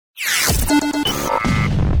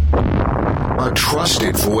A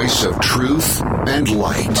trusted voice of truth and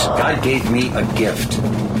light. God gave me a gift.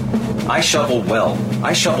 I shovel well.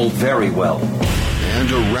 I shovel very well.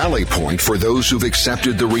 And a rally point for those who've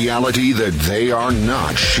accepted the reality that they are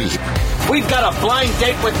not sheep. We've got a blind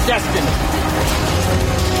date with destiny.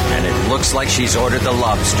 And it looks like she's ordered the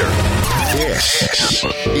lobster. This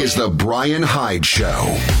is the Brian Hyde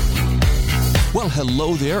Show. Well,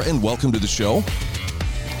 hello there, and welcome to the show.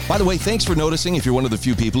 By the way, thanks for noticing. If you're one of the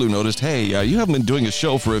few people who noticed, hey, you haven't been doing a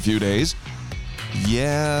show for a few days.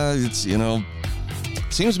 Yeah, it's,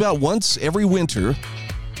 seems about once every winter,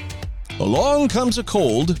 along comes a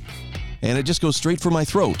cold, and it just goes straight for my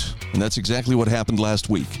throat. And that's exactly what happened last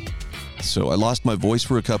week. So I lost my voice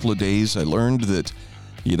for a couple of days. I learned that,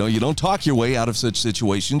 you don't talk your way out of such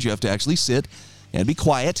situations. You have to actually sit and be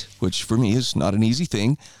quiet, which for me is not an easy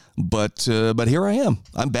thing. But here I am.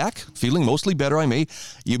 I'm back, feeling mostly better.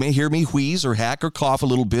 You may hear me wheeze or hack or cough a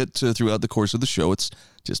little bit throughout the course of the show. It's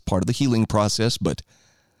just part of the healing process, but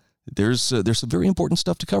there's some very important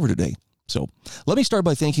stuff to cover today. So let me start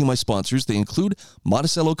by thanking my sponsors. They include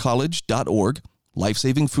MonticelloCollege.org,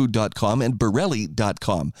 LifesavingFood.com, and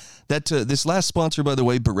Borelli.com. This last sponsor, by the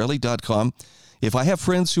way, Borelli.com, if I have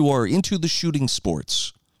friends who are into the shooting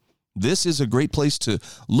sports, this is a great place to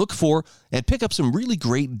look for and pick up some really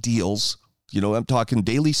great deals. I'm talking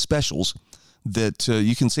daily specials that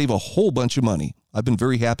you can save a whole bunch of money. I've been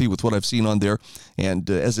very happy with what I've seen on there. And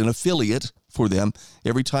as an affiliate for them,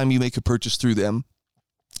 every time you make a purchase through them,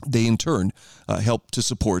 they in turn help to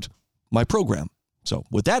support my program. So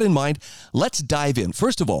with that in mind, let's dive in.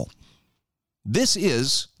 First of all, this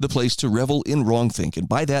is the place to revel in wrong think. And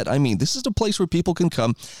by that, I mean this is the place where people can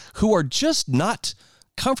come who are just not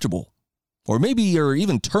comfortable, or maybe are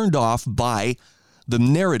even turned off by the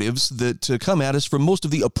narratives that come at us from most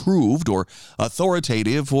of the approved or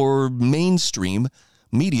authoritative or mainstream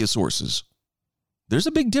media sources. There's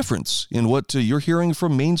a big difference in what you're hearing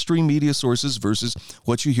from mainstream media sources versus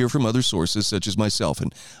what you hear from other sources such as myself.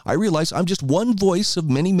 And I realize I'm just one voice of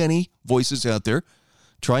many, many voices out there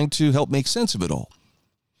trying to help make sense of it all,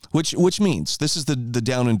 which means this is the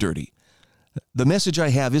down and dirty. The message I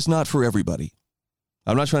have is not for everybody.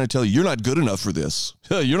 I'm not trying to tell you, you're not good enough for this.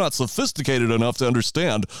 You're not sophisticated enough to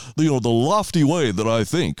understand the lofty way that I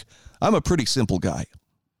think. I'm a pretty simple guy.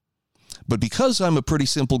 But because I'm a pretty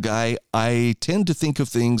simple guy, I tend to think of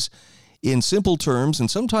things in simple terms and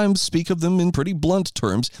sometimes speak of them in pretty blunt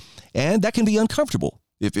terms. And that can be uncomfortable.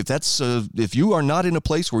 If you are not in a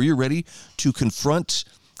place where you're ready to confront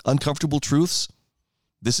uncomfortable truths,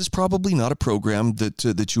 this is probably not a program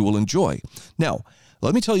that you will enjoy. Now,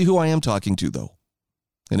 let me tell you who I am talking to, though.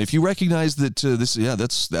 And if you recognize that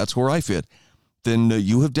that's where I fit, then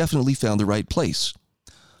you have definitely found the right place.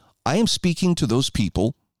 I am speaking to those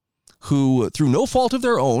people who, through no fault of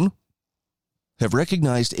their own, have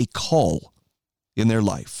recognized a call in their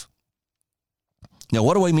life. Now,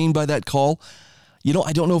 what do I mean by that call?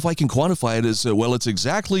 I don't know if I can quantify it as, it's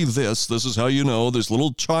exactly this. This is how you know. This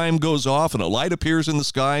little chime goes off and a light appears in the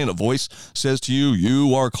sky and a voice says to you,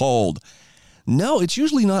 you are called. No, it's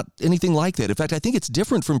usually not anything like that. In fact, I think it's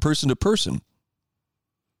different from person to person.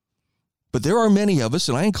 But there are many of us,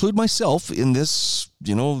 and I include myself in this,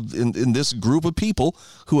 in this group of people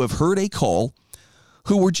who have heard a call,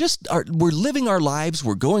 who we're living our lives.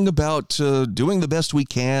 We're going about doing the best we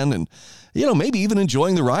can and, maybe even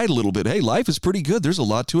enjoying the ride a little bit. Hey, life is pretty good. There's a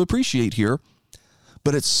lot to appreciate here.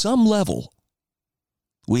 But at some level,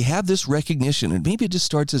 we have this recognition, and maybe it just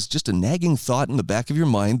starts as just a nagging thought in the back of your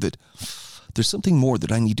mind that there's something more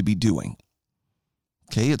that I need to be doing.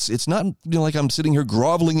 Okay, it's not like I'm sitting here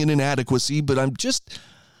groveling in inadequacy, but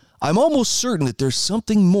I'm almost certain that there's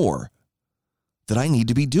something more that I need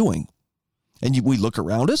to be doing. And we look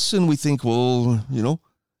around us and we think, well,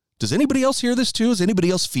 does anybody else hear this too? Is anybody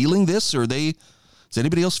else feeling this? Is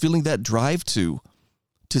anybody else feeling that drive to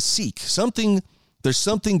seek something? There's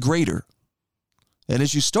something greater. And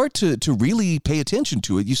as you start to really pay attention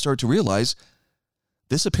to it, you start to realize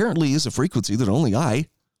this apparently is a frequency that only I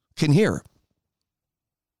can hear.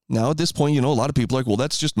 Now, at this point, a lot of people are like, well,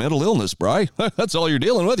 that's just mental illness, Bri. That's all you're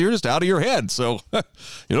dealing with. You're just out of your head. So,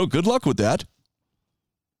 good luck with that.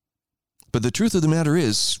 But the truth of the matter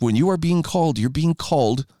is, when you are being called, you're being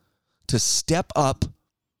called to step up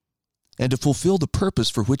and to fulfill the purpose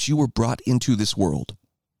for which you were brought into this world.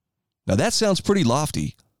 Now, that sounds pretty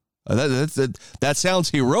lofty. That sounds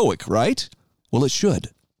heroic, right? Well, it should.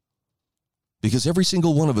 Because every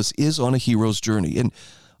single one of us is on a hero's journey. And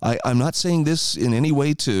I'm not saying this in any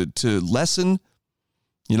way to lessen,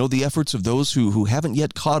 The efforts of those who haven't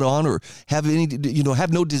yet caught on or have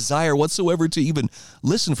no desire whatsoever to even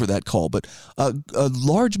listen for that call. But a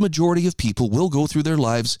large majority of people will go through their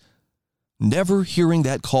lives never hearing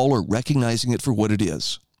that call or recognizing it for what it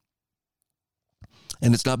is.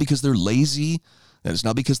 And it's not because they're lazy, and it's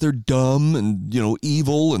not because they're dumb and,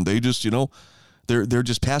 evil, and they just, they're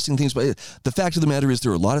just passing things by. The fact of the matter is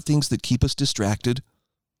there are a lot of things that keep us distracted.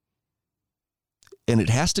 And it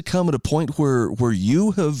has to come at a point where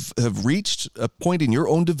you have reached a point in your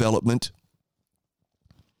own development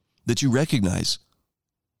that you recognize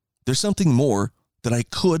there's something more that I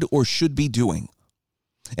could or should be doing.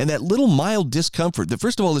 And that little mild discomfort, that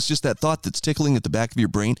first of all, it's just that thought that's tickling at the back of your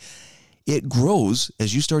brain. It grows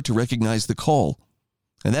as you start to recognize the call.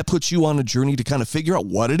 And that puts you on a journey to kind of figure out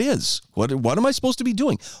what it is. What am I supposed to be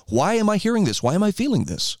doing? Why am I hearing this? Why am I feeling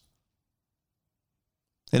this?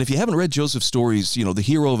 And if you haven't read Joseph's stories, The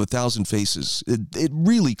Hero of a Thousand Faces, it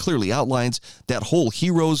really clearly outlines that whole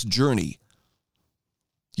hero's journey.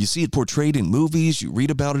 You see it portrayed in movies, you read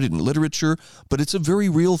about it in literature, but it's a very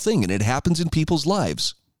real thing, and it happens in people's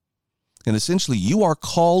lives. And essentially, you are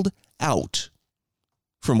called out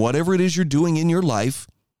from whatever it is you're doing in your life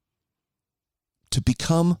to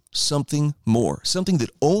become something more, something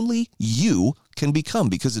that only you can become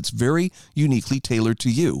because it's very uniquely tailored to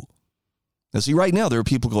you. Now, see, right now, there are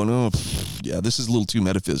people going, this is a little too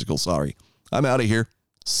metaphysical. Sorry. I'm out of here.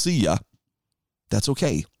 See ya. That's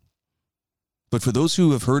okay. But for those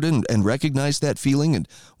who have heard and recognized that feeling and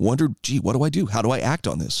wondered, what do I do? How do I act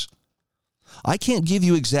on this? I can't give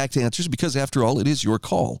you exact answers because, after all, it is your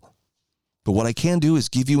call. But what I can do is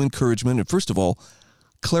give you encouragement and, first of all,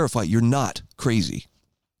 clarify you're not crazy.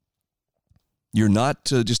 You're not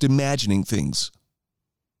just imagining things.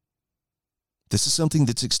 This is something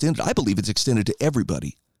that's extended. I believe it's extended to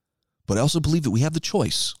everybody. But I also believe that we have the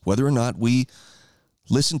choice whether or not we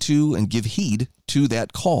listen to and give heed to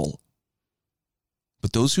that call.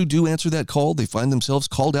 But those who do answer that call, they find themselves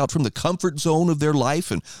called out from the comfort zone of their life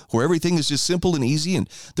and where everything is just simple and easy. And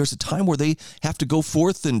there's a time where they have to go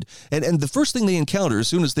forth and the first thing they encounter as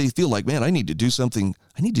soon as they feel like, man, I need to do something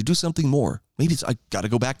more. Maybe I got to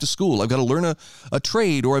go back to school. I've got to learn a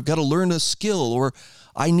trade, or I've got to learn a skill, or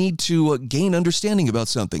I need to gain understanding about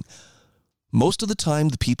something. Most of the time,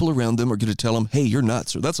 the people around them are going to tell them, hey, you're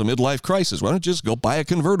nuts, or that's a midlife crisis. Why don't you just go buy a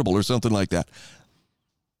convertible or something like that?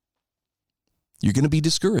 You're going to be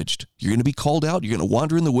discouraged. You're going to be called out. You're going to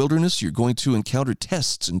wander in the wilderness. You're going to encounter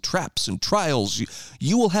tests and traps and trials.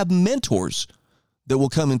 You will have mentors that will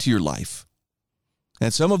come into your life.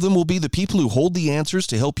 And some of them will be the people who hold the answers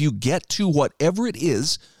to help you get to whatever it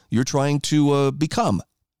is you're trying to become.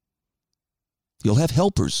 You'll have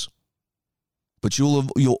helpers. But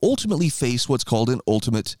you'll ultimately face what's called an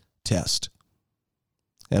ultimate test.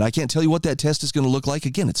 And I can't tell you what that test is going to look like.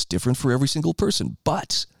 Again, it's different for every single person.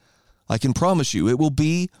 But I can promise you it will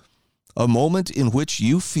be a moment in which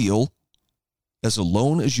you feel as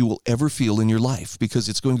alone as you will ever feel in your life, because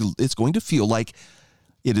it's going to feel like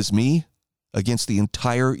it is me against the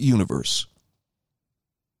entire universe.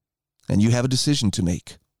 And you have a decision to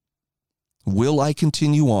make. Will I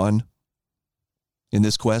continue on in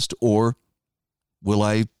this quest, or will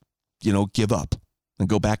I, give up and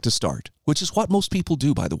go back to start? Which is what most people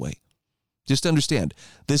do, by the way. Just understand,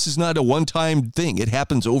 this is not a one-time thing. It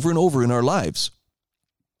happens over and over in our lives.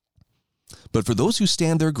 But for those who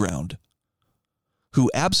stand their ground, who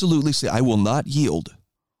absolutely say, I will not yield,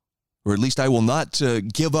 or at least I will not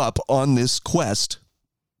give up on this quest.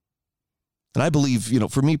 And I believe,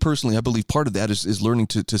 for me personally, I believe part of that is learning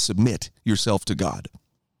to submit yourself to God.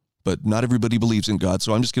 But not everybody believes in God.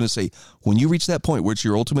 So I'm just going to say, when you reach that point where it's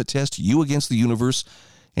your ultimate test, you against the universe,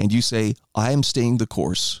 and you say, I am staying the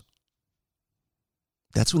course,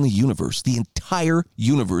 that's when the entire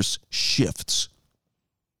universe shifts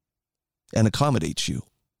and accommodates you.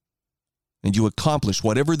 And you accomplish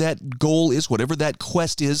whatever that goal is, whatever that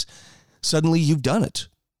quest is, suddenly you've done it.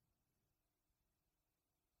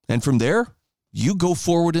 And from there, you go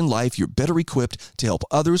forward in life. You're better equipped to help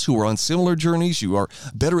others who are on similar journeys. You are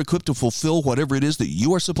better equipped to fulfill whatever it is that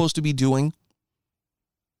you are supposed to be doing.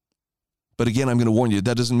 But again, I'm going to warn you,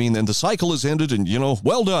 that doesn't mean then the cycle is ended and,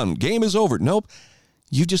 well done, game is over. Nope.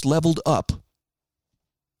 You just leveled up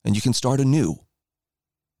and you can start anew.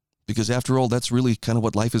 Because after all, that's really kind of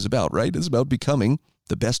what life is about, right? It's about becoming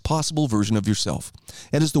the best possible version of yourself.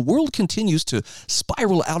 And as the world continues to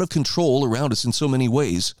spiral out of control around us in so many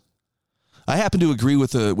ways, I happen to agree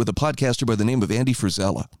with a podcaster by the name of Andy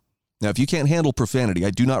Frisella. Now, if you can't handle profanity, I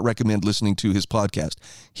do not recommend listening to his podcast.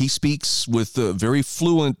 He speaks with a very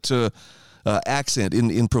fluent accent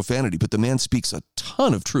in profanity, but the man speaks a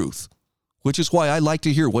ton of truth which is why I like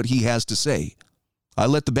to hear what he has to say. I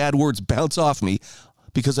let the bad words bounce off me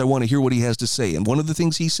because I want to hear what he has to say. And one of the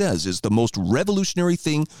things he says is the most revolutionary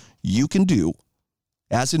thing you can do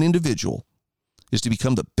as an individual is to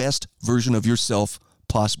become the best version of yourself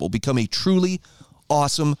possible. Become a truly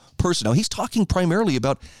awesome person. Now, he's talking primarily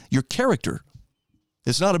about your character.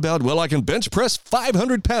 It's not about, well, I can bench press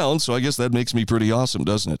 500 pounds, so I guess that makes me pretty awesome,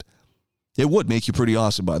 doesn't it? It would make you pretty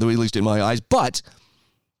awesome, by the way, at least in my eyes. But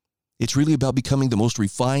it's really about becoming the most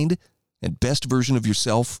refined and best version of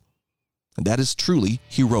yourself, and that is truly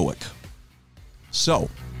heroic. So,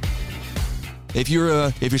 if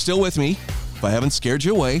you're still with me, if I haven't scared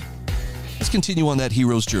you away, let's continue on that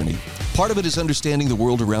hero's journey. Part of it is understanding the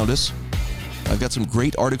world around us. I've got some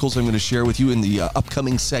great articles I'm going to share with you in the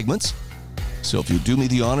upcoming segments. So if you do me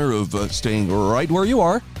the honor of staying right where you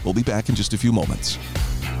are, we'll be back in just a few moments.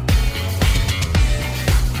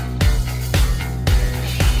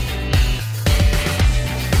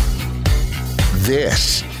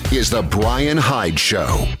 This is The Brian Hyde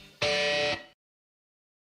Show.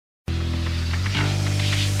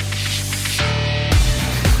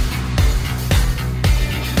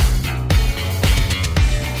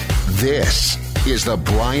 This is The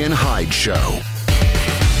Brian Hyde Show.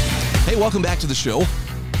 Hey, welcome back to the show.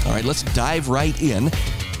 All right, let's dive right in.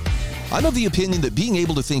 I'm of the opinion that being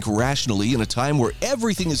able to think rationally in a time where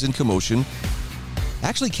everything is in commotion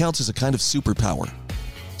actually counts as a kind of superpower.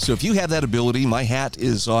 So if you have that ability, my hat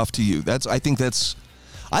is off to you. I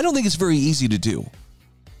don't think it's very easy to do.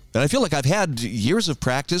 And I feel like I've had years of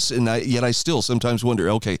practice, and yet I still sometimes wonder,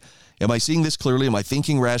 okay, am I seeing this clearly? Am I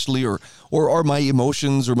thinking rationally? Or are my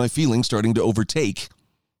emotions or my feelings starting to overtake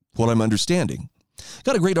what I'm understanding?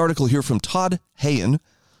 Got a great article here from Todd Hayen,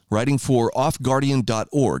 writing for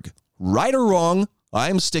offguardian.org. Right or wrong,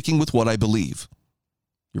 I'm sticking with what I believe.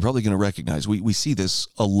 You're probably going to recognize we see this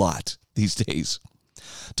a lot these days.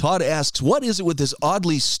 Todd asks, what is it with this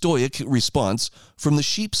oddly stoic response from the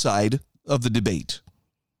sheep side of the debate?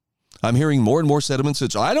 I'm hearing more and more sentiments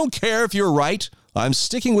such, I don't care if you're right, I'm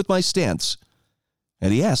sticking with my stance.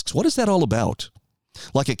 And he asks, what is that all about?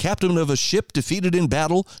 Like a captain of a ship defeated in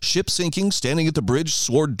battle, ship sinking, standing at the bridge,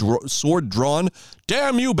 sword drawn.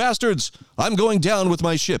 Damn you bastards! I'm going down with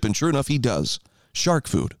my ship. And sure enough, he does. Shark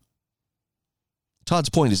food. Todd's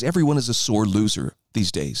point is everyone is a sore loser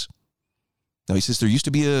these days. Now, he says there used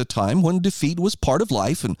to be a time when defeat was part of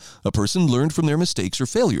life and a person learned from their mistakes or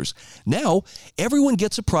failures. Now, everyone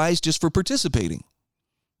gets a prize just for participating.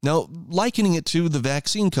 Now, likening it to the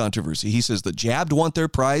vaccine controversy, he says the jabbed want their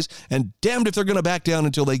prize and damned if they're going to back down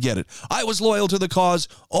until they get it. I was loyal to the cause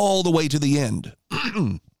all the way to the end.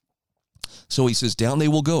 So he says down they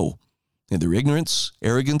will go in their ignorance,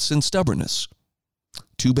 arrogance, and stubbornness.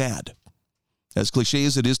 Too bad. As cliche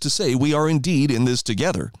as it is to say, we are indeed in this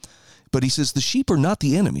together. But he says the sheep are not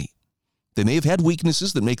the enemy. They may have had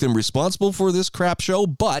weaknesses that make them responsible for this crap show,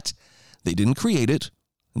 but they didn't create it.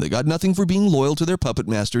 And they got nothing for being loyal to their puppet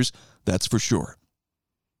masters, that's for sure.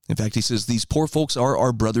 In fact, he says these poor folks are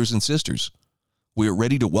our brothers and sisters. We are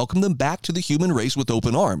ready to welcome them back to the human race with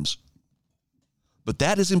open arms. But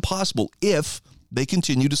that is impossible if they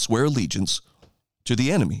continue to swear allegiance to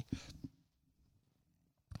the enemy.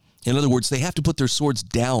 In other words, they have to put their swords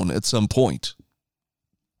down at some point.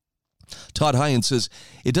 Todd Hayen says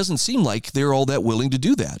it doesn't seem like they're all that willing to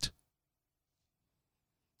do that.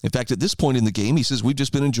 In fact, at this point in the game, he says, we've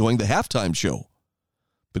just been enjoying the halftime show.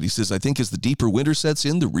 But he says, I think as the deeper winter sets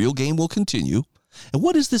in, the real game will continue. And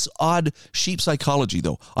what is this odd sheep psychology,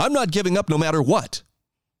 though? I'm not giving up no matter what.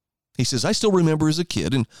 He says, I still remember as a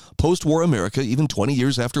kid in post-war America, even 20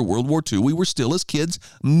 years after World War II, we were still, as kids,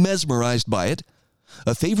 mesmerized by it.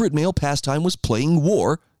 A favorite male pastime was playing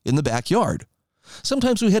war in the backyard.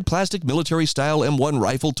 Sometimes we had plastic military-style M1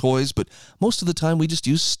 rifle toys, but most of the time we just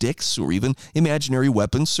used sticks or even imaginary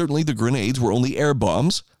weapons. Certainly the grenades were only air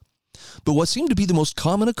bombs. But what seemed to be the most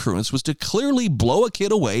common occurrence was to clearly blow a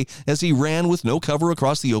kid away as he ran with no cover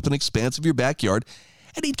across the open expanse of your backyard,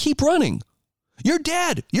 and he'd keep running. You're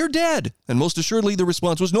dead! You're dead! And most assuredly the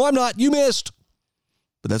response was, no, I'm not! You missed!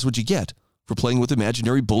 But that's what you get for playing with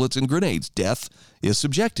imaginary bullets and grenades. Death is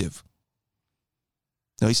subjective.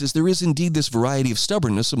 Now, he says there is indeed this variety of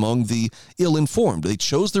stubbornness among the ill-informed. They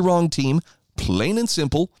chose the wrong team, plain and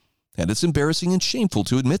simple, and it's embarrassing and shameful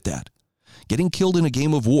to admit that. Getting killed in a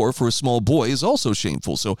game of war for a small boy is also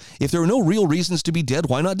shameful, so if there are no real reasons to be dead,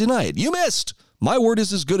 why not deny it? You missed! My word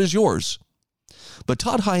is as good as yours. But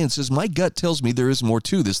Todd Hayen says, my gut tells me there is more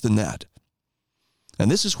to this than that.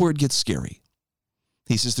 And this is where it gets scary.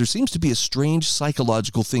 He says there seems to be a strange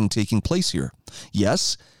psychological thing taking place here.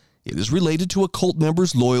 Yes, it is related to a cult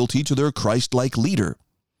member's loyalty to their Christ-like leader.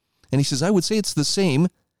 And he says, I would say it's the same,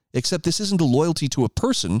 except this isn't a loyalty to a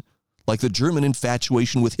person like the German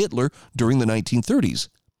infatuation with Hitler during the 1930s.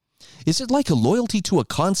 Is it like a loyalty to a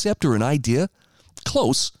concept or an idea?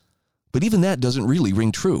 Close, but even that doesn't really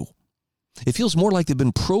ring true. It feels more like they've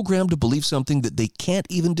been programmed to believe something that they can't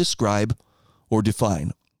even describe or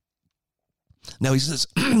define. Now he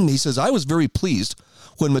says, I was very pleased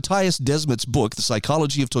when Matthias Desmet's book, The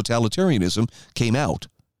Psychology of Totalitarianism, came out.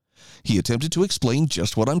 He attempted to explain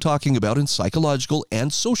just what I'm talking about in psychological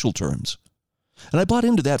and social terms. And I bought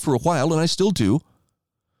into that for a while, and I still do,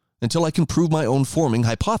 until I can prove my own forming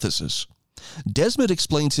hypothesis. Desmet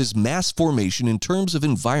explains his mass formation in terms of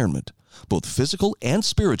environment, both physical and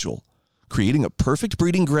spiritual, creating a perfect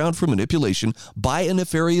breeding ground for manipulation by a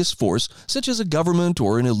nefarious force such as a government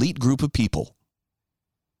or an elite group of people.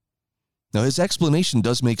 Now, his explanation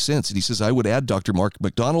does make sense, and he says, I would add Dr. Mark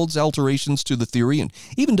MacDonald's alterations to the theory and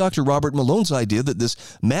even Dr. Robert Malone's idea that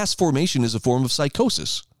this mass formation is a form of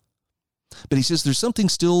psychosis. But he says, there's something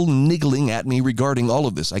still niggling at me regarding all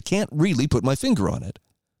of this. I can't really put my finger on it.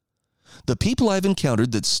 The people I've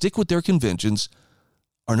encountered that stick with their conventions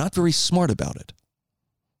are not very smart about it.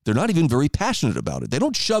 They're not even very passionate about it. They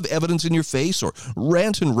don't shove evidence in your face or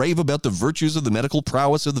rant and rave about the virtues of the medical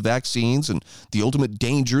prowess of the vaccines and the ultimate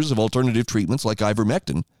dangers of alternative treatments like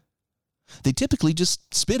ivermectin. They typically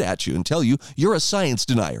just spit at you and tell you you're a science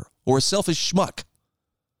denier or a selfish schmuck.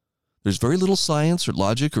 There's very little science or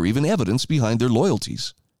logic or even evidence behind their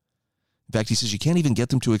loyalties. In fact, he says you can't even get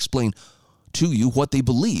them to explain to you what they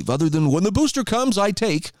believe, other than when the booster comes, I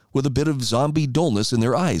take, with a bit of zombie dullness in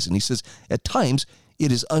their eyes. And he says, at times,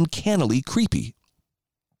 it is uncannily creepy.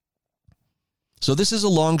 So this is a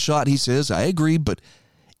long shot, he says. I agree, but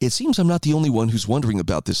it seems I'm not the only one who's wondering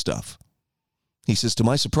about this stuff. He says, to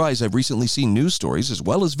my surprise, I've recently seen news stories as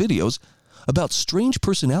well as videos about strange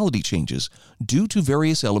personality changes due to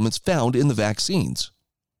various elements found in the vaccines.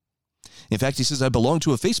 In fact, he says, I belong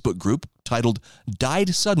to a Facebook group titled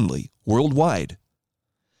Died Suddenly Worldwide.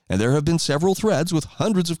 And there have been several threads with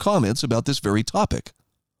hundreds of comments about this very topic,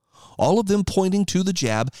 all of them pointing to the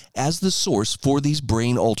jab as the source for these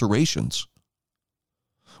brain alterations.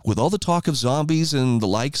 With all the talk of zombies and the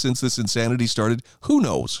like since this insanity started, who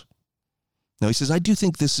knows? Now, he says, I do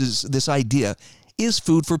think this idea is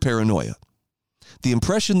food for paranoia. The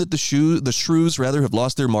impression that the shrews rather have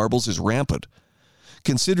lost their marbles is rampant.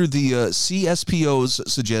 Consider the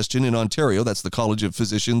CSPO's suggestion in Ontario, that's the College of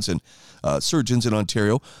Physicians and Surgeons in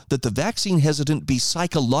Ontario, that the vaccine hesitant be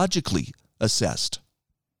psychologically assessed.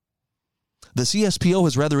 The CSPO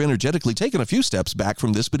has rather energetically taken a few steps back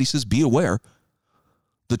from this, but he says, be aware,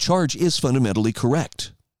 the charge is fundamentally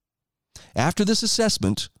correct. After this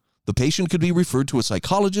assessment, the patient could be referred to a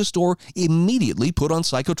psychologist or immediately put on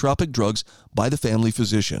psychotropic drugs by the family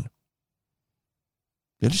physician.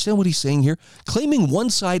 You understand what he's saying here? Claiming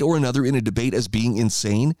one side or another in a debate as being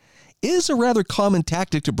insane is a rather common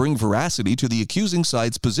tactic to bring veracity to the accusing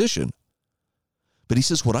side's position. But he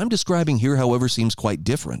says, what I'm describing here, however, seems quite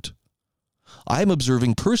different. I'm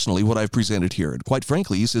observing personally what I've presented here, and quite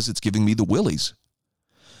frankly, he says it's giving me the willies.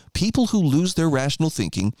 People who lose their rational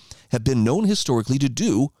thinking have been known historically to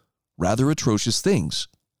do rather atrocious things.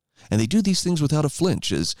 And they do these things without a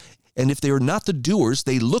flinch, and if they are not the doers,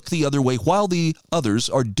 they look the other way while the others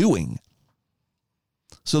are doing.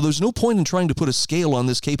 So there's no point in trying to put a scale on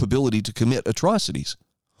this capability to commit atrocities.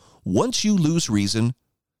 Once you lose reason,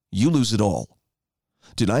 you lose it all.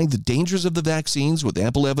 Denying the dangers of the vaccines with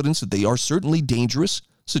ample evidence that they are certainly dangerous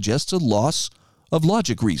suggests a loss of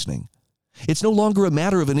logic reasoning. It's no longer a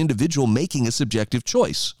matter of an individual making a subjective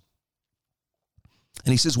choice.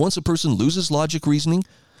 And he says once a person loses logic reasoning,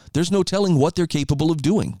 there's no telling what they're capable of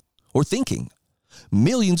doing or thinking.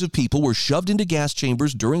 Millions of people were shoved into gas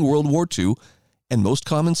chambers during World War II, and most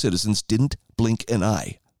common citizens didn't blink an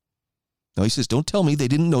eye. Now, he says, don't tell me they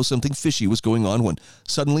didn't know something fishy was going on when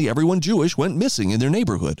suddenly everyone Jewish went missing in their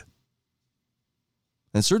neighborhood.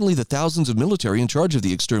 And certainly the thousands of military in charge of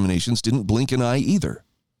the exterminations didn't blink an eye either.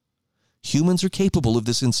 Humans are capable of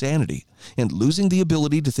this insanity, and losing the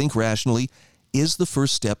ability to think rationally is the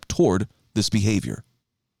first step toward this behavior.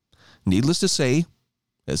 Needless to say,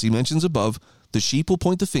 as he mentions above, the sheep will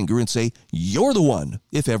point the finger and say, you're the one,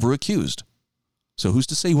 if ever accused. So who's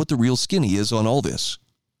to say what the real skinny is on all this?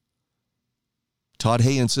 Todd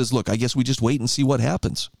Haynes says, look, I guess we just wait and see what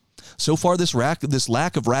happens. So far, this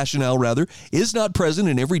lack of rationale, is not present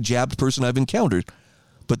in every jabbed person I've encountered.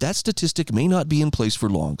 But that statistic may not be in place for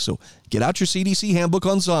long. So get out your CDC handbook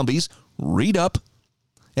on zombies, read up,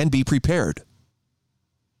 and be prepared.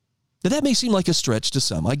 Now, that may seem like a stretch to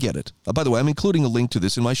some. I get it. By the way, I'm including a link to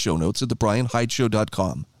this in my show notes at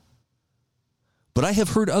thebrianhydeshow.com. But I have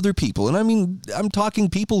heard other people, and I mean, I'm talking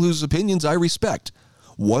people whose opinions I respect,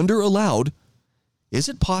 wonder aloud, is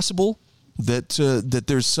it possible that that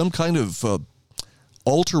there's some kind of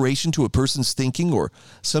alteration to a person's thinking or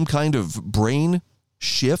some kind of brain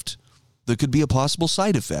shift that could be a possible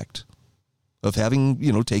side effect of having,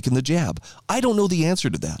 taken the jab? I don't know the answer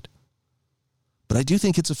to that. But I do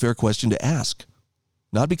think it's a fair question to ask.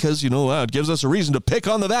 Not because, it gives us a reason to pick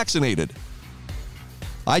on the vaccinated.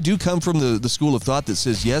 I do come from the school of thought that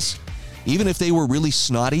says, yes, even if they were really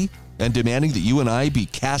snotty and demanding that you and I be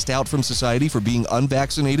cast out from society for being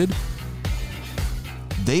unvaccinated,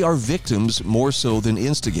 they are victims more so than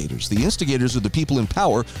instigators. The instigators are the people in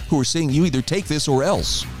power who are saying you either take this or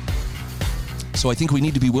else. So I think we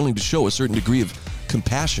need to be willing to show a certain degree of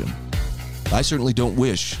compassion. I certainly don't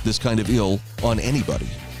wish this kind of ill on anybody.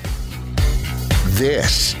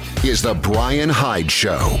 This is the Brian Hyde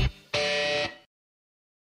Show.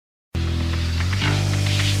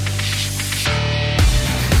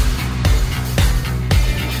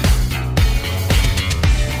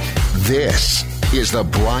 This is the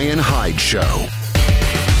Brian Hyde Show.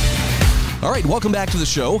 All right, welcome back to the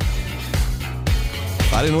show.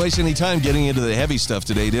 I didn't waste any time getting into the heavy stuff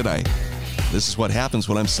today, did I? This is what happens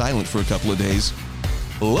when I'm silent for a couple of days.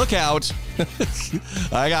 Look out.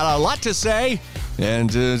 I got a lot to say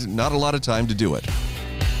and not a lot of time to do it.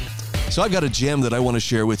 So I've got a gem that I want to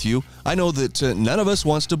share with you. I know that none of us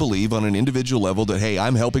wants to believe on an individual level that, hey,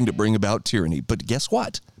 I'm helping to bring about tyranny. But guess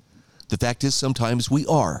what? The fact is sometimes we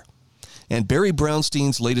are. And Barry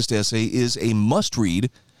Brownstein's latest essay is a must-read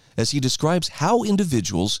as he describes how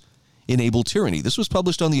individuals enable tyranny. This was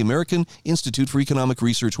published on the American Institute for Economic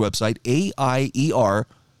Research website, AIER.org.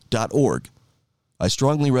 I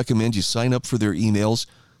strongly recommend you sign up for their emails.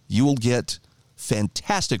 You will get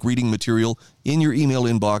fantastic reading material in your email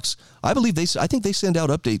inbox. I think they send out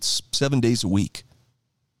updates 7 days a week.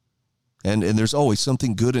 And there's always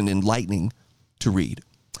something good and enlightening to read.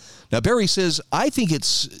 Now, Barry says,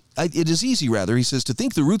 it is easy, he says, to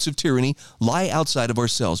think the roots of tyranny lie outside of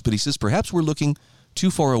ourselves. But he says, perhaps we're looking too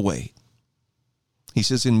far away. He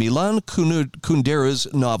says, in Milan Kundera's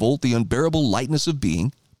novel, The Unbearable Lightness of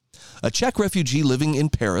Being, a Czech refugee living in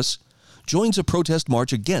Paris joins a protest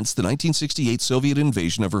march against the 1968 Soviet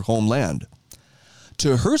invasion of her homeland.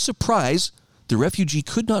 To her surprise, the refugee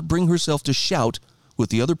could not bring herself to shout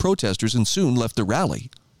with the other protesters and soon left the rally.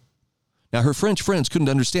 Now, her French friends couldn't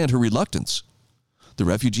understand her reluctance. The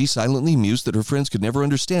refugee silently mused that her friends could never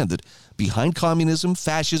understand that behind communism,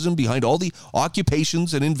 fascism, behind all the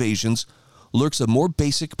occupations and invasions, lurks a more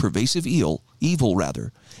basic, pervasive evil,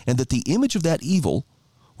 and that the image of that evil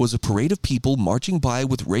was a parade of people marching by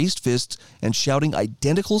with raised fists and shouting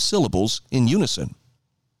identical syllables in unison.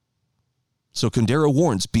 So Kundera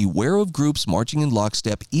warns, beware of groups marching in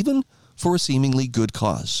lockstep, even for a seemingly good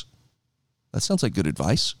cause. That sounds like good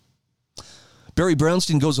advice. Barry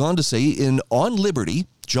Brownstein goes on to say, in On Liberty,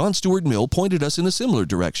 John Stuart Mill pointed us in a similar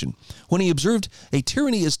direction when he observed a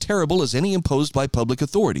tyranny as terrible as any imposed by public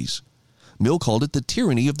authorities. Mill called it the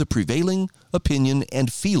tyranny of the prevailing opinion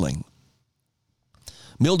and feeling.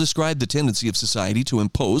 Mill described the tendency of society to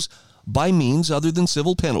impose, by means other than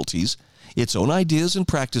civil penalties, its own ideas and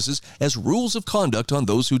practices as rules of conduct on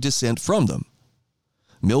those who dissent from them.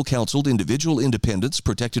 Mill counseled individual independence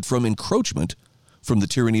protected from encroachment from the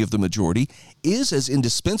tyranny of the majority is as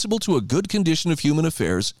indispensable to a good condition of human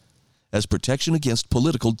affairs as protection against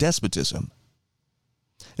political despotism.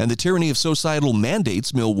 And the tyranny of societal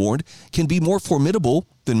mandates, Mill warned, can be more formidable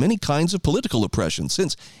than many kinds of political oppression,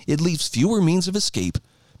 since it leaves fewer means of escape,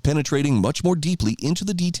 penetrating much more deeply into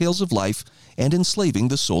the details of life and enslaving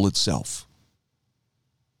the soul itself.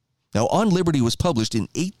 Now, On Liberty was published in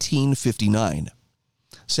 1859.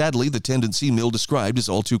 Sadly, the tendency Mill described is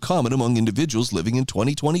all too common among individuals living in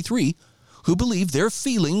 2023 who believe their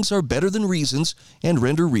feelings are better than reasons and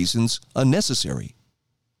render reasons unnecessary.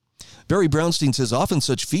 Barry Brownstein says often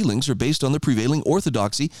such feelings are based on the prevailing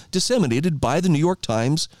orthodoxy disseminated by the New York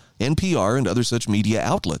Times, NPR, and other such media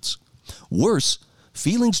outlets. Worse,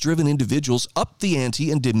 feelings-driven individuals up the ante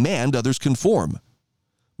and demand others conform.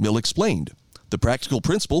 Mill explained, the practical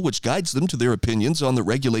principle which guides them to their opinions on the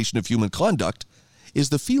regulation of human conduct is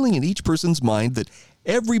the feeling in each person's mind that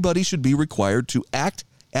everybody should be required to act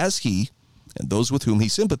as he and those with whom he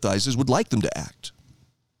sympathizes would like them to act.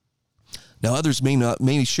 Now, others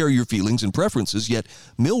may share your feelings and preferences, yet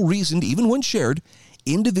Mill reasoned, even when shared,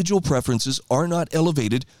 individual preferences are not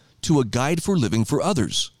elevated to a guide for living for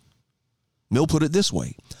others. Mill put it this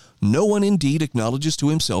way, no one indeed acknowledges to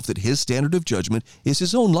himself that his standard of judgment is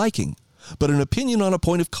his own liking, but an opinion on a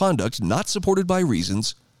point of conduct not supported by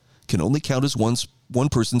reasons can only count as one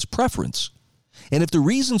person's preference, And if the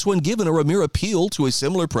reasons when given are a mere appeal to a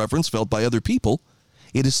similar preference felt by other people,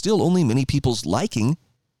 it is still only many people's liking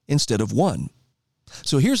instead of one.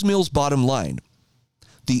 So here's Mill's bottom line.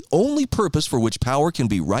 The only purpose for which power can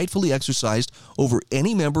be rightfully exercised over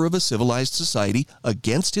any member of a civilized society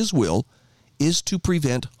against his will is to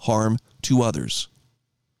prevent harm to others.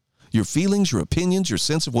 Your feelings, your opinions, your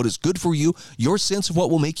sense of what is good for you, your sense of what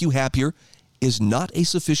will make you happier is not a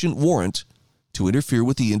sufficient warrant to interfere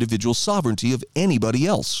with the individual sovereignty of anybody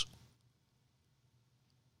else.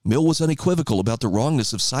 Mill was unequivocal about the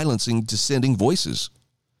wrongness of silencing dissenting voices.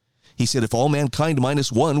 He said if all mankind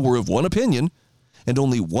minus one were of one opinion, and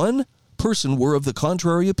only one person were of the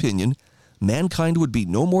contrary opinion, mankind would be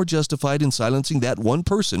no more justified in silencing that one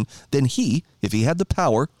person than he, if he had the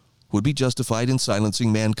power, would be justified in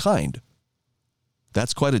silencing mankind.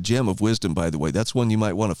 That's quite a gem of wisdom, by the way. That's one you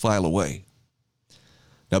might want to file away.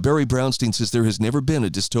 Now, Barry Brownstein says there has never been a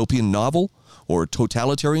dystopian novel or a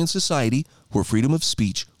totalitarian society where freedom of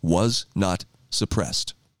speech was not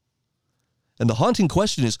suppressed. And the haunting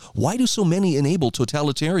question is, why do so many enable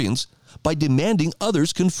totalitarians by demanding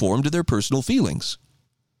others conform to their personal feelings?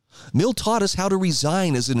 Mill taught us how to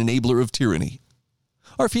resign as an enabler of tyranny.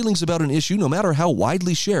 Our feelings about an issue, no matter how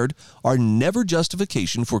widely shared, are never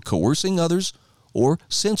justification for coercing others or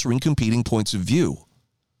censoring competing points of view.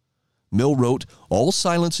 Mill wrote, all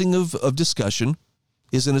silencing of discussion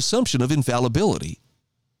is an assumption of infallibility.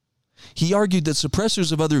 He argued that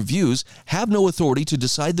suppressors of other views have no authority to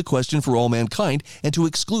decide the question for all mankind and to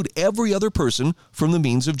exclude every other person from the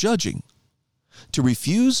means of judging. To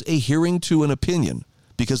refuse a hearing to an opinion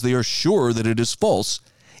because they are sure that it is false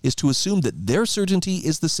is to assume that their certainty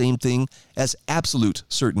is the same thing as absolute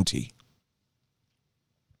certainty.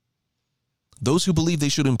 Those who believe they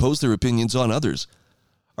should impose their opinions on others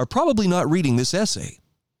are probably not reading this essay.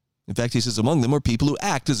 In fact, he says among them are people who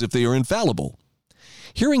act as if they are infallible.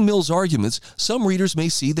 Hearing Mill's arguments, some readers may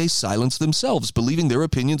see they silence themselves, believing their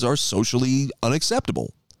opinions are socially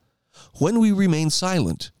unacceptable. When we remain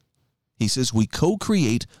silent, he says we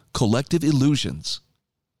co-create collective illusions,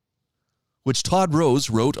 which Todd Rose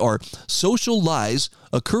wrote are social lies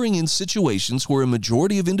occurring in situations where a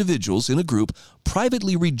majority of individuals in a group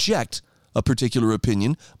privately reject a particular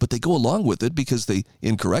opinion, but they go along with it because they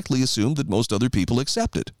incorrectly assume that most other people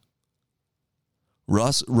accept it.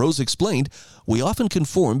 Rose explained, we often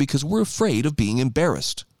conform because we're afraid of being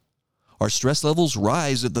embarrassed. Our stress levels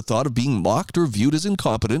rise at the thought of being mocked or viewed as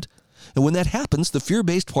incompetent, and when that happens, the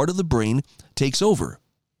fear-based part of the brain takes over.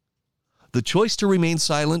 The choice to remain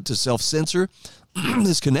silent, to self-censor,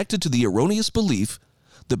 is connected to the erroneous belief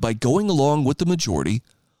that by going along with the majority,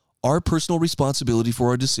 our personal responsibility for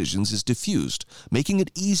our decisions is diffused, making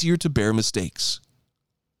it easier to bear mistakes.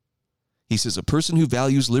 He says a person who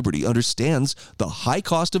values liberty understands the high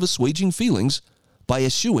cost of assuaging feelings by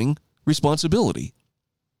eschewing responsibility.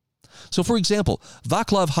 So, for example,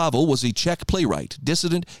 Václav Havel was a Czech playwright,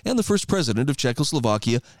 dissident, and the first president of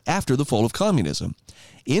Czechoslovakia after the fall of communism.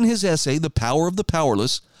 In his essay, The Power of the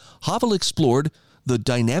Powerless, Havel explored the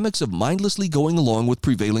dynamics of mindlessly going along with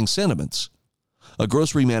prevailing sentiments. A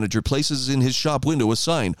grocery manager places in his shop window a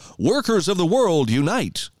sign, "Workers of the world,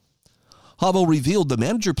 unite!" Havel revealed the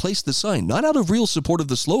manager placed the sign not out of real support of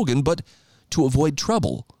the slogan, but to avoid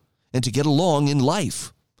trouble and to get along in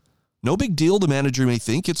life. No big deal, the manager may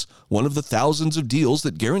think. It's one of the thousands of deals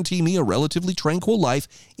that guarantee me a relatively tranquil life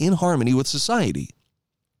in harmony with society.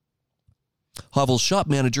 Havel's shop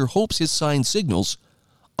manager hopes his sign signals,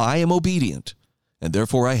 I am obedient, and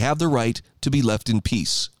therefore I have the right to be left in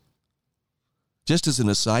peace. Just as an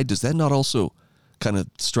aside, does that not also kind of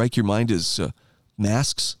strike your mind as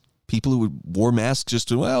masks? People who wore masks just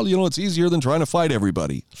to, well, you know, it's easier than trying to fight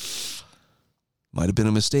everybody. Might have been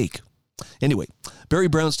a mistake. Anyway, Barry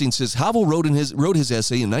Brownstein says Havel wrote his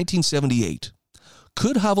essay in 1978.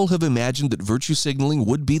 Could Havel have imagined that virtue signaling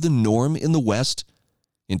would be the norm in the West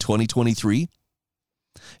in 2023?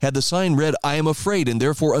 Had the sign read, I am afraid and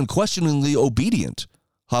therefore unquestioningly obedient,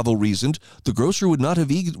 Havel reasoned, the grocer would not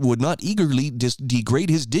eagerly degrade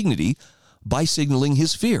his dignity by signaling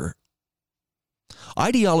his fear.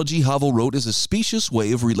 Ideology, Havel wrote, is a specious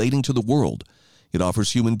way of relating to the world. It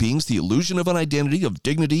offers human beings the illusion of an identity, of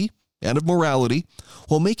dignity, and of morality,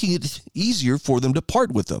 while making it easier for them to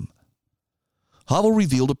part with them. Havel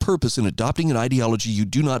revealed a purpose in adopting an ideology you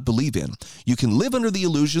do not believe in. You can live under the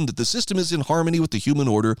illusion that the system is in harmony with the human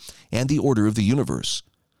order and the order of the universe.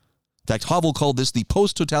 In fact, Havel called this the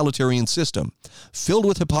post-totalitarian system, filled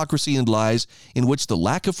with hypocrisy and lies, in which the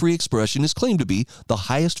lack of free expression is claimed to be the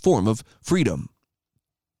highest form of freedom.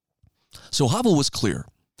 So Havel was clear.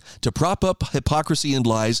 To prop up hypocrisy and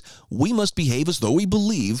lies, we must behave as though we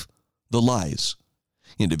believe the lies.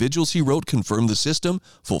 Individuals, he wrote, confirm the system,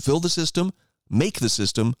 fulfill the system, make the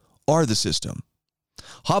system, are the system.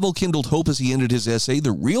 Havel kindled hope as he ended his essay.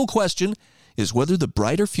 The real question is whether the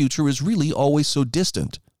brighter future is really always so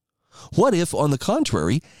distant. What if, on the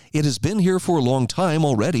contrary, it has been here for a long time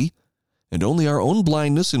already, and only our own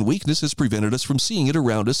blindness and weakness has prevented us from seeing it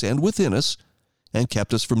around us and within us, and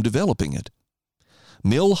kept us from developing it?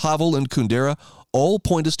 Mill, Havel, and Kundera all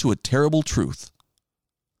point us to a terrible truth.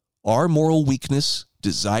 Our moral weakness,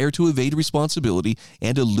 desire to evade responsibility,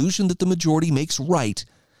 and illusion that the majority makes right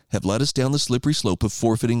have led us down the slippery slope of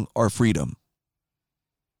forfeiting our freedom.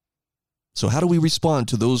 So how do we respond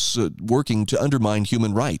to those working to undermine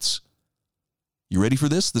human rights? You ready for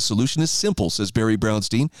this? The solution is simple, says Barry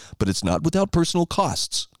Brownstein, but it's not without personal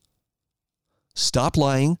costs. Stop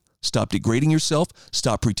lying, stop degrading yourself,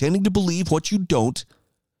 stop pretending to believe what you don't,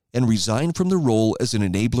 and resign from the role as an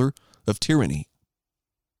enabler of tyranny.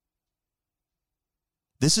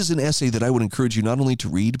 This is an essay that I would encourage you not only to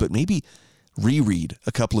read, but maybe reread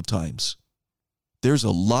a couple of times. There's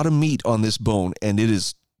a lot of meat on this bone, and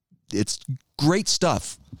it's great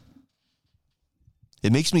stuff.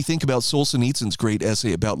 It makes me think about Solzhenitsyn's great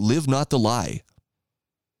essay about live not the lie.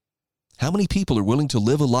 How many people are willing to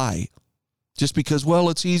live a lie just because, well,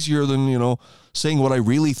 it's easier than, saying what I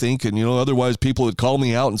really think, and, otherwise people would call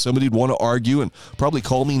me out and somebody would want to argue and probably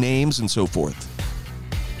call me names and so forth.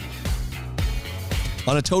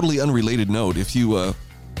 On a totally unrelated note, if you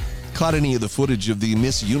caught any of the footage of the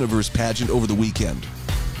Miss Universe pageant over the weekend,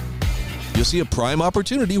 you'll see a prime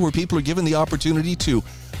opportunity where people are given the opportunity to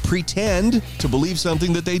pretend to believe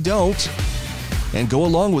something that they don't and go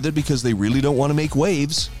along with it because they really don't want to make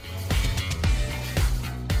waves.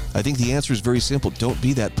 I think the answer is very simple. Don't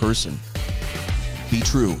be that person. Be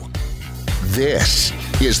true. This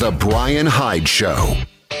is The Brian Hyde Show.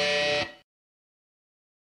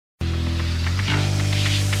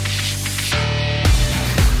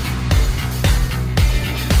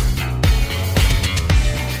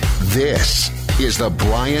 This is The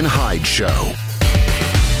Brian Hyde Show.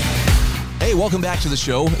 Hey, welcome back to the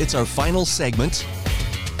show. It's our final segment,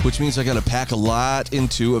 which means I got to pack a lot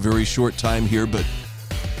into a very short time here, but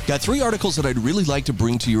got 3 articles that I'd really like to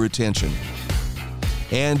bring to your attention.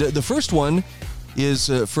 And the first one is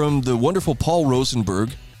from the wonderful Paul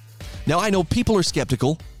Rosenberg. Now, I know people are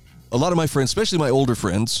skeptical. A lot of my friends, especially my older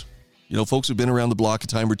friends, folks who've been around the block a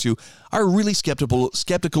time or two, are really skeptical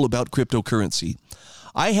about cryptocurrency.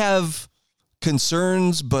 I have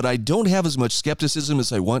concerns, but I don't have as much skepticism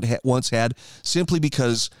as I once had, simply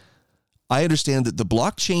because I understand that the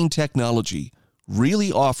blockchain technology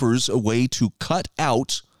really offers a way to cut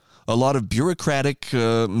out a lot of bureaucratic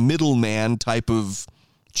middleman type of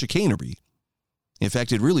chicanery. In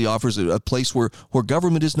fact, it really offers a place where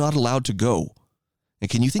government is not allowed to go. And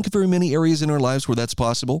can you think of very many areas in our lives where that's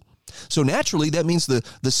possible? So naturally, that means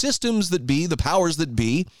the systems that be, the powers that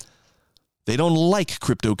be, they don't like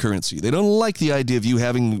cryptocurrency. They don't like the idea of you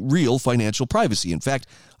having real financial privacy. In fact,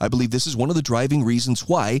 I believe this is one of the driving reasons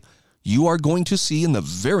why you are going to see in the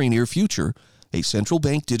very near future a central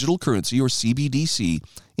bank digital currency, or CBDC,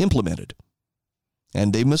 implemented.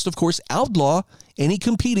 And they must, of course, outlaw any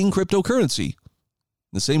competing cryptocurrency,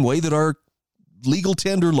 the same way that our legal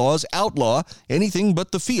tender laws outlaw anything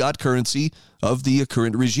but the fiat currency of the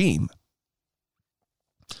current regime.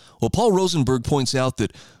 Well, Paul Rosenberg points out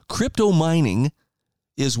that crypto mining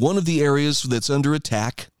is one of the areas that's under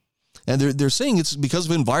attack, and they're saying it's because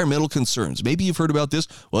of environmental concerns. Maybe you've heard about this.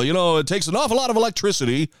 Well, it takes an awful lot of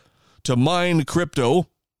electricity to mine crypto,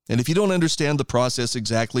 and if you don't understand the process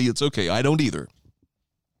exactly, it's okay. I don't either.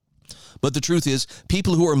 But the truth is,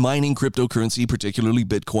 people who are mining cryptocurrency, particularly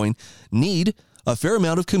Bitcoin, need a fair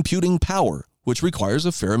amount of computing power, which requires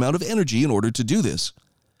a fair amount of energy in order to do this.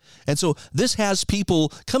 And so this has people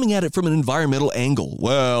coming at it from an environmental angle.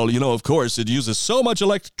 Well, of course, it uses so much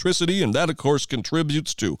electricity, and that, of course,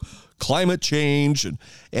 contributes to climate change.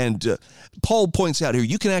 And Paul points out here,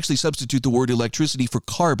 you can actually substitute the word electricity for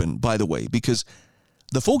carbon, by the way, because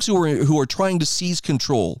the folks who are trying to seize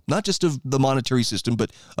control, not just of the monetary system,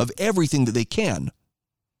 but of everything that they can,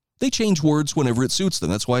 they change words whenever it suits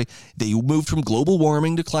them. That's why they moved from global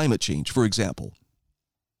warming to climate change, for example.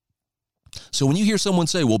 So when you hear someone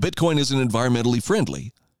say, well, Bitcoin isn't environmentally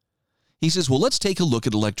friendly, he says, well, let's take a look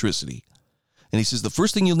at electricity. And he says, the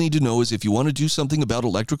first thing you'll need to know is if you want to do something about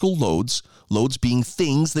electrical loads being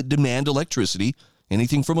things that demand electricity,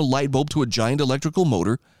 anything from a light bulb to a giant electrical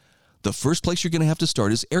motor, the first place you're going to have to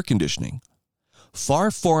start is air conditioning.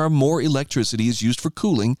 Far, far more electricity is used for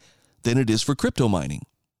cooling than it is for crypto mining.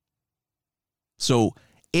 So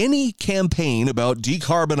any campaign about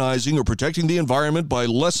decarbonizing or protecting the environment by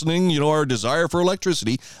lessening, our desire for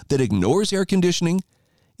electricity that ignores air conditioning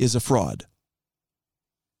is a fraud.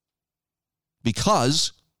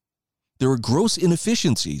 Because there are gross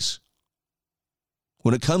inefficiencies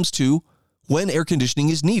when it comes to when air conditioning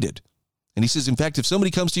is needed. And he says, in fact, if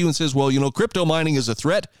somebody comes to you and says, well, crypto mining is a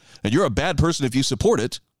threat and you're a bad person if you support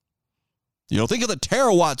it, think of the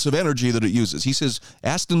terawatts of energy that it uses. He says,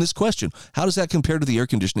 ask them this question. How does that compare to the air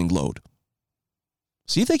conditioning load?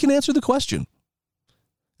 See if they can answer the question.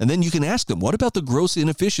 And then you can ask them, what about the gross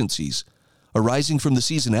inefficiencies arising from the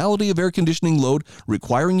seasonality of air conditioning load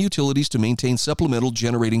requiring utilities to maintain supplemental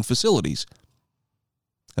generating facilities?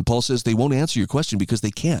 And Paul says they won't answer your question because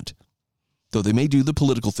they can't, though they may do the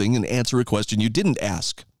political thing and answer a question you didn't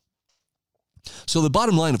ask. So the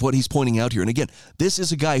bottom line of what he's pointing out here, and again, this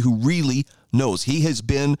is a guy who really knows. He has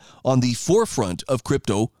been on the forefront of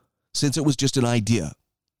crypto since it was just an idea.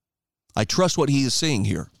 I trust what he is saying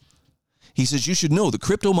here. He says you should know that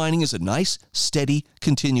crypto mining is a nice, steady,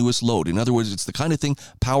 continuous load. In other words, it's the kind of thing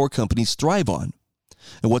power companies thrive on.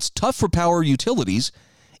 And what's tough for power utilities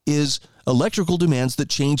is electrical demands that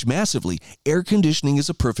change massively. Air conditioning is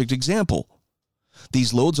a perfect example.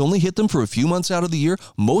 These loads only hit them for a few months out of the year,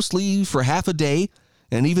 mostly for half a day,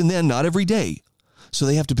 and even then, not every day. So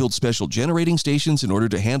they have to build special generating stations in order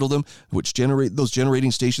to handle them, those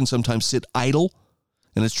generating stations sometimes sit idle,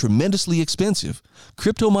 and it's tremendously expensive.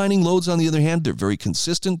 Crypto mining loads, on the other hand, they're very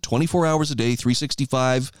consistent, 24 hours a day,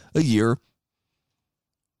 365 a year.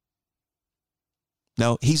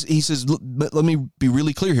 Now, he says, let me be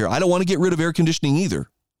really clear here. I don't want to get rid of air conditioning either.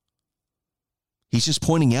 He's just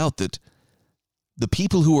pointing out that the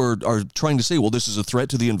people who are trying to say, well, this is a threat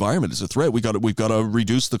to the environment, it's a threat, we've got to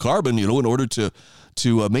reduce the carbon, in order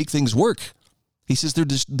to make things work. He says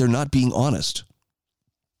they're not being honest.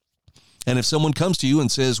 And if someone comes to you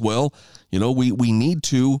and says, well, we need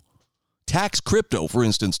to tax crypto, for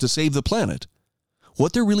instance, to save the planet,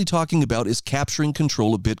 what they're really talking about is capturing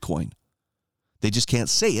control of Bitcoin. They just can't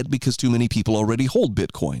say it because too many people already hold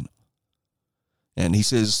Bitcoin. And he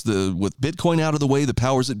says with Bitcoin out of the way, the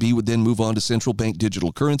powers that be would then move on to central bank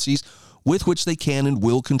digital currencies with which they can and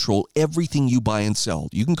will control everything you buy and sell.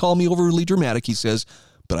 You can call me overly dramatic, he says,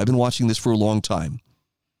 but I've been watching this for a long time.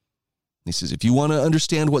 He says, if you want to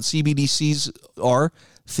understand what CBDCs are,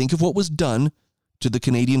 think of what was done to the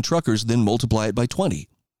Canadian truckers, then multiply it by 20.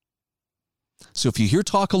 So if you hear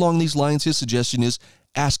talk along these lines, his suggestion is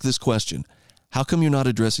ask this question. How come you're not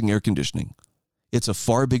addressing air conditioning? It's a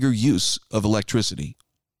far bigger use of electricity.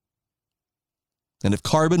 And if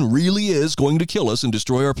carbon really is going to kill us and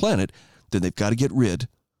destroy our planet, then they've got to get rid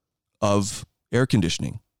of air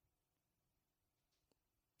conditioning.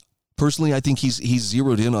 Personally, I think he's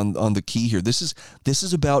zeroed in on the key here. This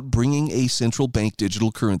is about bringing a central bank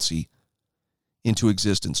digital currency into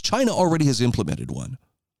existence. China already has implemented one.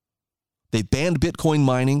 They banned Bitcoin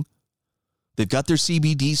mining. They've got their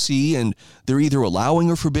CBDC, and they're either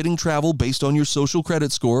allowing or forbidding travel based on your social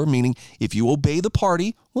credit score, meaning if you obey the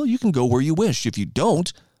party, well, you can go where you wish. If you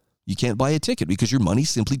don't, you can't buy a ticket because your money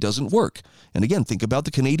simply doesn't work. And again, think about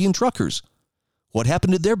the Canadian truckers. What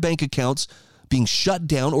happened to their bank accounts being shut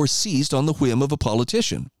down or seized on the whim of a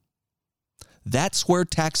politician? That's where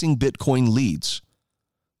taxing Bitcoin leads.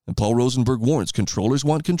 And Paul Rosenberg warns, controllers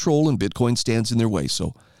want control and Bitcoin stands in their way.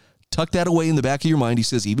 So tuck that away in the back of your mind. He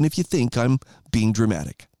says, even if you think I'm being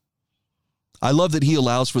dramatic. I love that he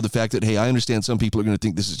allows for the fact that, hey, I understand some people are going to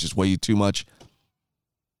think this is just way too much.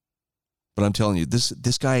 But I'm telling you,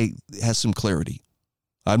 this guy has some clarity.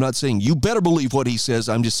 I'm not saying you better believe what he says.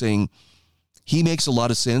 I'm just saying he makes a lot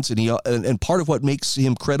of sense. And part of what makes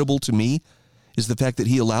him credible to me is the fact that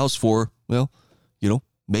he allows for, well,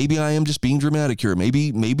 maybe I am just being dramatic here.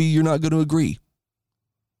 Maybe you're not going to agree.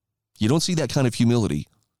 You don't see that kind of humility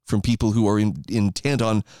from people who are intent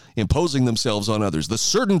on imposing themselves on others. The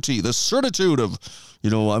certitude of,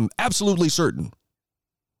 I'm absolutely certain.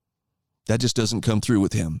 That just doesn't come through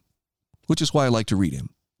with him, which is why I like to read him.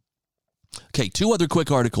 Okay, 2 other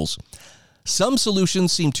quick articles. Some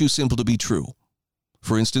solutions seem too simple to be true.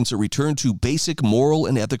 For instance, a return to basic moral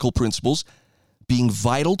and ethical principles being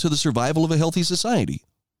vital to the survival of a healthy society.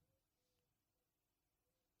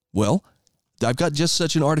 Well, I've got just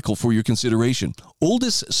such an article for your consideration.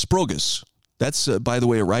 Aldous Sprogus, that's, by the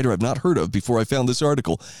way, a writer I've not heard of before I found this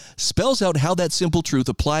article, spells out how that simple truth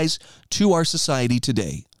applies to our society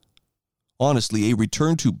today. Honestly, a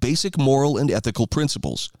return to basic moral and ethical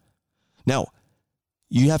principles. Now,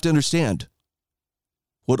 you have to understand,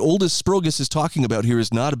 what Aldous Sprogus is talking about here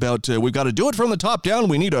is not about, we've got to do it from the top down,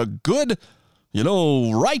 we need a good,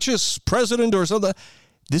 righteous president or something.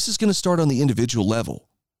 This is going to start on the individual level.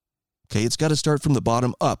 Okay, it's got to start from the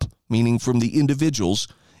bottom up, meaning from the individuals.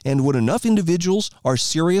 And when enough individuals are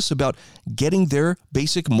serious about getting their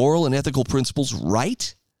basic moral and ethical principles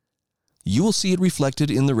right, you will see it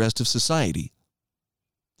reflected in the rest of society.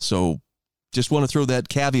 So just want to throw that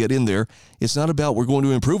caveat in there. It's not about we're going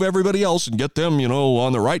to improve everybody else and get them,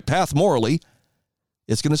 on the right path morally.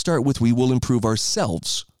 It's going to start with we will improve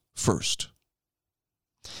ourselves first.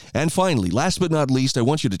 And finally, last but not least, I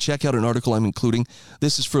want you to check out an article I'm including.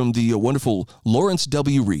 This is from the wonderful Lawrence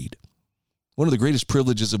W. Reed. One of the greatest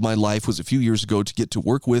privileges of my life was a few years ago to get to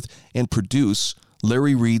work with and produce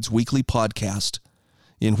Larry Reed's weekly podcast,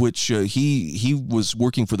 in which he was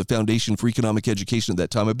working for the Foundation for Economic Education at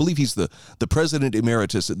that time. I believe he's the president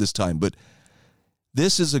emeritus at this time. But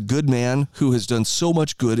this is a good man who has done so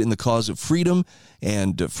much good in the cause of freedom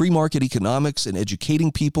and free market economics and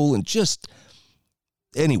educating people and just...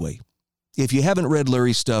 Anyway, if you haven't read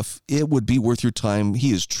Larry's stuff, it would be worth your time.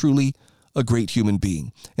 He is truly a great human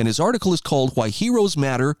being. And his article is called Why Heroes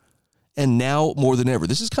Matter and Now More Than Ever.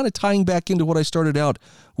 This is kind of tying back into what I started out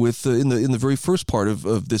with in the very first part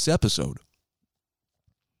of this episode.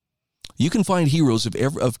 You can find heroes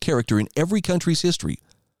of character in every country's history.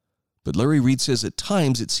 But Larry Reed says at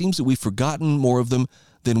times it seems that we've forgotten more of them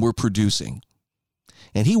than we're producing.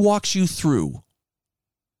 And he walks you through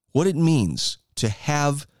what it means to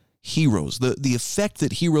have heroes, the effect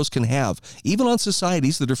that heroes can have, even on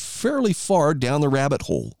societies that are fairly far down the rabbit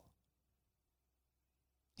hole.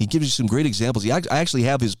 He gives you some great examples. I actually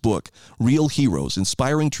have his book, Real Heroes,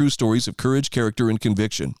 Inspiring True Stories of Courage, Character, and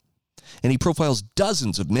Conviction. And he profiles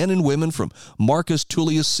dozens of men and women from Marcus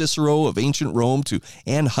Tullius Cicero of ancient Rome to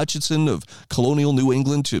Anne Hutchinson of colonial New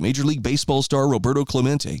England to Major League Baseball star Roberto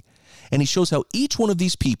Clemente. And he shows how each one of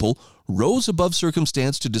these people rose above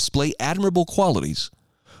circumstance to display admirable qualities,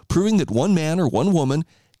 proving that one man or one woman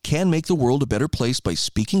can make the world a better place by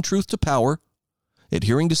speaking truth to power,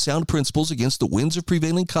 adhering to sound principles against the winds of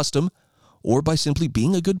prevailing custom, or by simply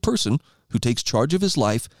being a good person who takes charge of his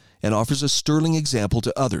life and offers a sterling example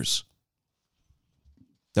to others.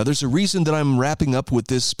 Now, there's a reason that I'm wrapping up with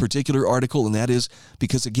this particular article, and that is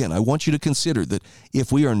because, again, I want you to consider that if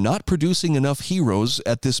we are not producing enough heroes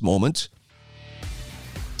at this moment,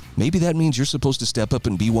 maybe that means you're supposed to step up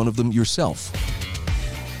and be one of them yourself.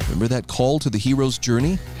 Remember that call to the hero's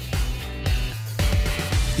journey?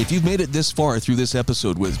 If you've made it this far through this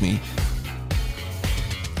episode with me,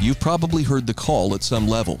 you've probably heard the call at some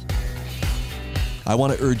level. I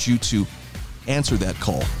want to urge you to answer that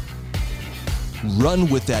call. Run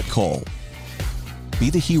with that call. Be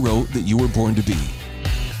the hero that you were born to be.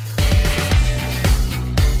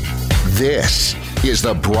 This is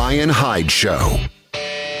The Brian Hyde Show.